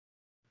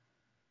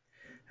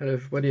Hello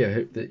everybody, I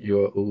hope that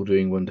you're all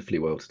doing wonderfully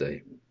well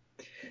today.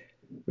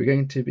 We're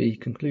going to be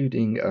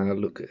concluding our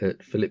look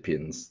at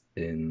Philippians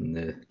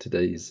in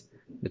today's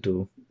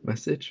little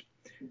message.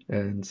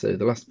 And so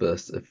the last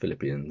verse of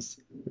Philippians,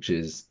 which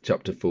is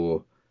chapter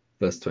 4,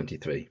 verse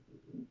 23.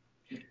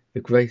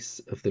 The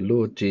grace of the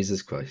Lord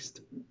Jesus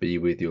Christ be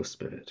with your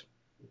spirit.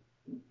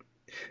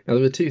 Now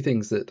there are two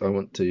things that I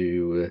want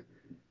to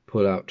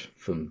pull out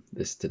from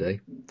this today.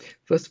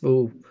 First of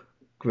all,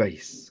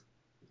 grace.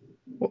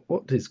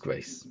 What is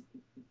grace?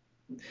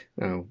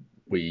 Now,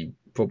 we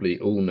probably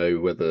all know,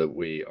 whether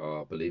we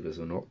are believers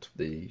or not,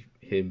 the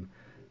hymn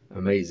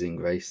Amazing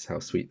Grace, how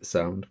sweet the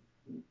sound.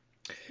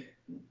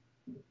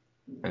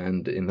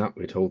 And in that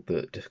we're told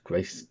that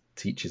grace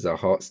teaches our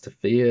hearts to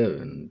fear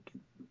and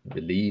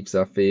relieves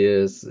our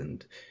fears,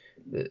 and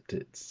that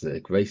it's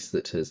a grace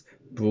that has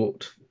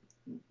brought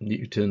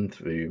Newton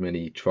through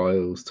many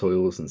trials,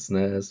 toils and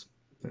snares,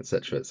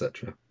 etc.,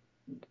 etc.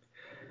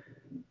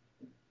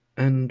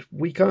 And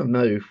we kind of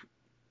know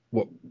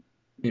what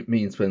it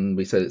means when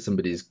we say that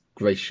somebody is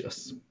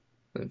gracious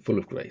and full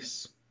of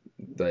grace.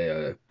 They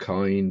are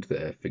kind,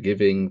 they're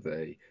forgiving,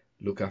 they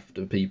look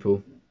after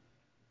people.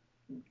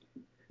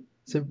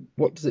 So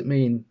what does it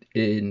mean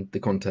in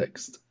the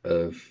context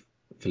of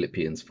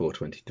Philippians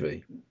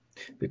 4:23?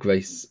 The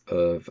grace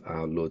of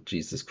our Lord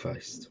Jesus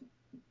Christ.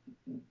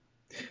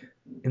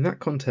 In that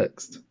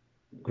context,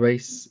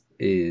 grace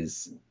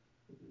is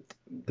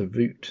the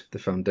root, the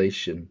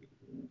foundation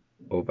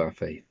of our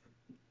faith.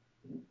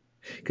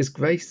 Because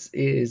grace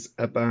is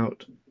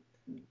about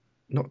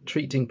not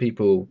treating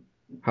people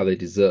how they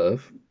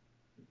deserve,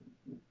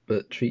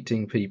 but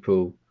treating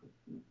people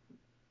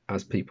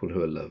as people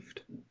who are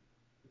loved.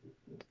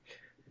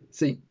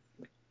 See,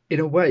 in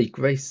a way,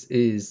 grace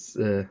is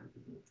a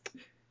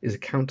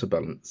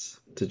counterbalance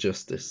to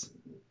justice.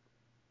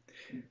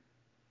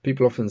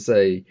 People often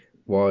say,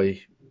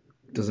 why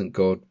doesn't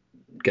God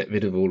get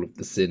rid of all of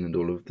the sin and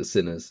all of the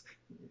sinners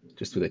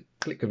just with a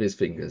click of his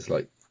fingers,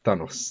 like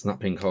Thanos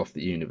snapping half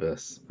the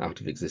universe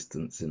out of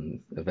existence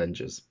in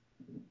Avengers?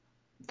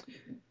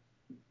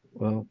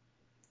 Well,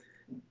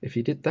 if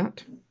he did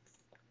that,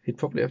 he'd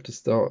probably have to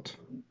start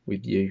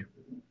with you,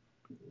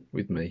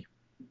 with me.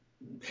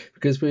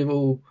 Because we're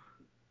all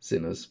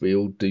sinners, we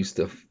all do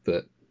stuff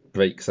that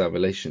breaks our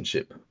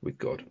relationship with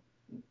God.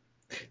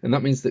 And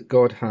that means that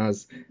God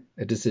has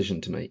a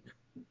decision to make.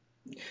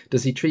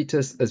 Does he treat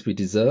us as we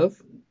deserve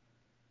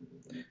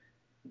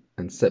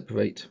and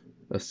separate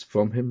us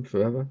from him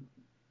forever?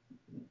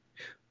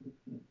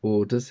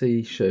 Or does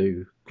he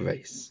show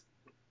grace,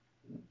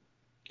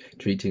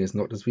 treating us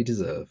not as we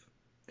deserve,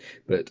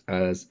 but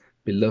as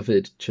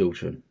beloved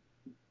children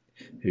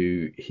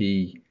who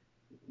he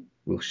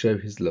will show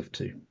his love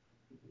to?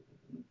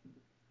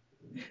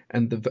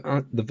 And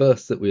the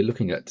verse that we're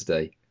looking at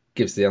today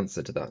gives the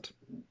answer to that.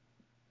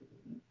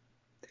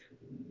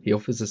 He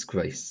offers us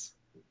grace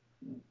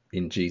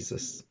in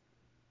Jesus.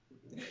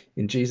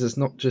 In Jesus,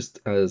 not just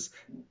as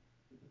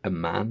a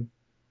man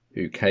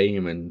who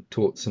came and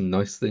taught some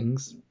nice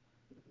things,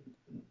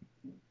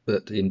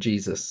 but in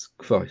Jesus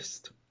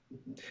Christ,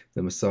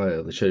 the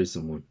Messiah, the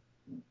chosen one.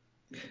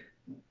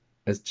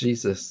 As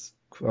Jesus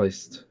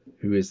Christ,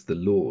 who is the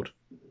Lord,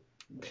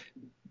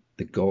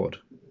 the God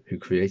who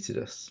created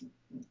us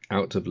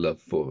out of love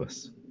for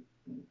us,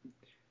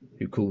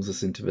 who calls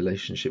us into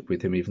relationship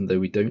with him even though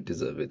we don't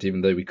deserve it,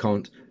 even though we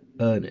can't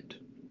earn it.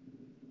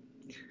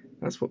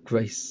 That's what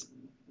grace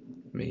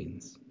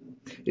means.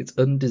 It's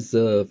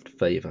undeserved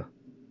favour.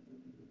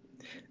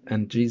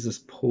 And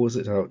Jesus pours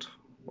it out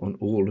on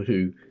all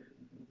who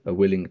are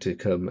willing to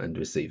come and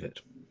receive it.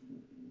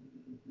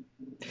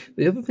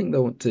 The other thing that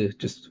I want to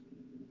just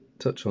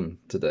touch on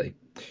today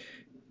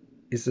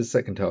is the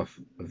second half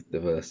of the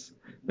verse.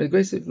 May the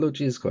grace of the Lord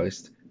Jesus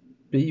Christ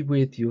be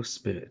with your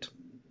spirit.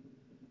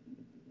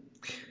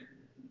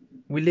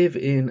 We live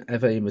in a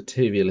very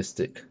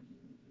materialistic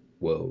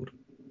world.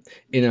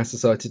 In our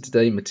society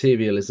today,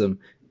 materialism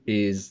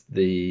is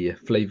the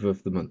flavour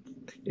of the month.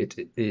 It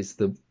is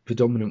the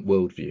predominant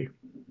worldview,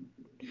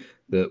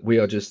 that we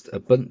are just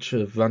a bunch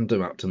of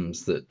random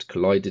atoms that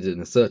collided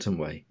in a certain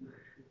way,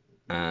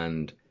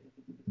 and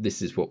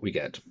this is what we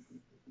get.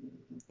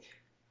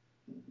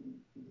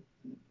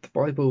 The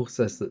Bible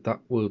says that that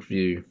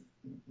worldview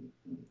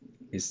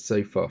is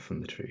so far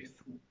from the truth,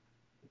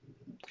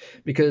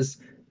 because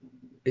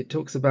it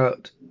talks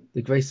about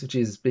the grace of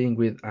Jesus being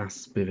with our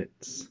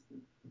spirits.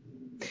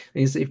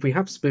 And you see, if we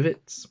have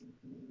spirits,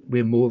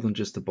 we're more than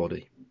just a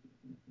body.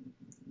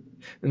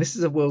 And this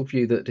is a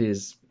worldview that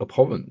is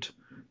abhorrent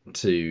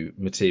to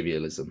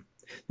materialism.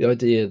 The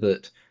idea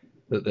that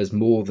there's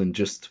more than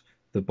just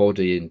the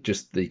body and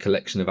just the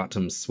collection of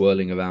atoms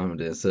swirling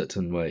around in a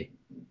certain way.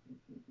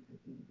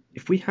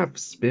 If we have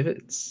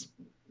spirits,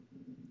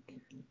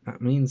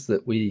 that means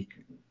that we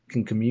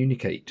can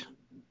communicate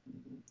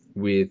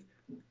with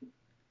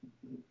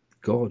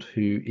God,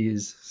 who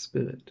is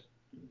spirit.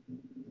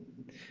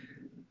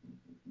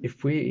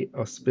 If we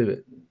are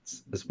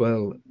spirits as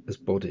well as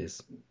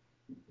bodies,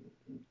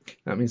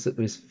 that means that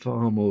there is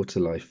far more to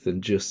life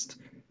than just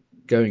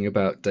going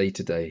about day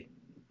to day,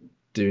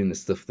 doing the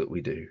stuff that we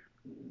do.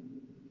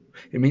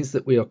 It means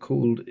that we are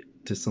called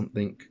to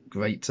something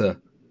greater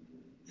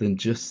than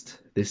just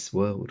this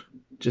world,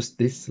 just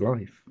this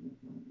life.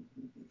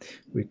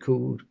 We're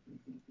called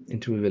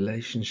into a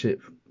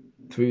relationship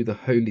through the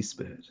Holy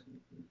Spirit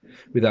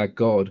with our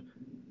God,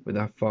 with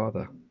our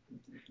Father,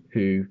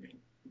 who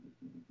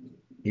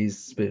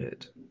is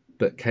Spirit,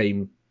 but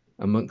came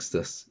amongst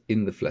us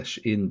in the flesh,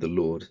 in the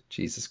Lord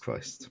Jesus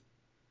Christ.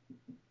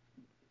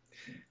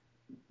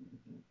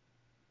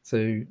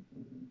 So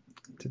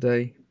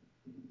today,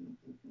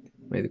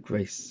 may the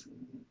grace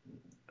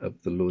of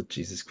the Lord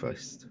Jesus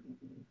Christ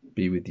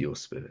be with your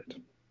spirit.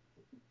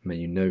 May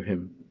you know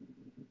him,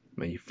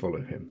 may you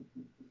follow him,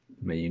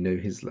 may you know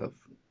his love.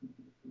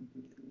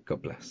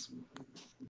 God bless.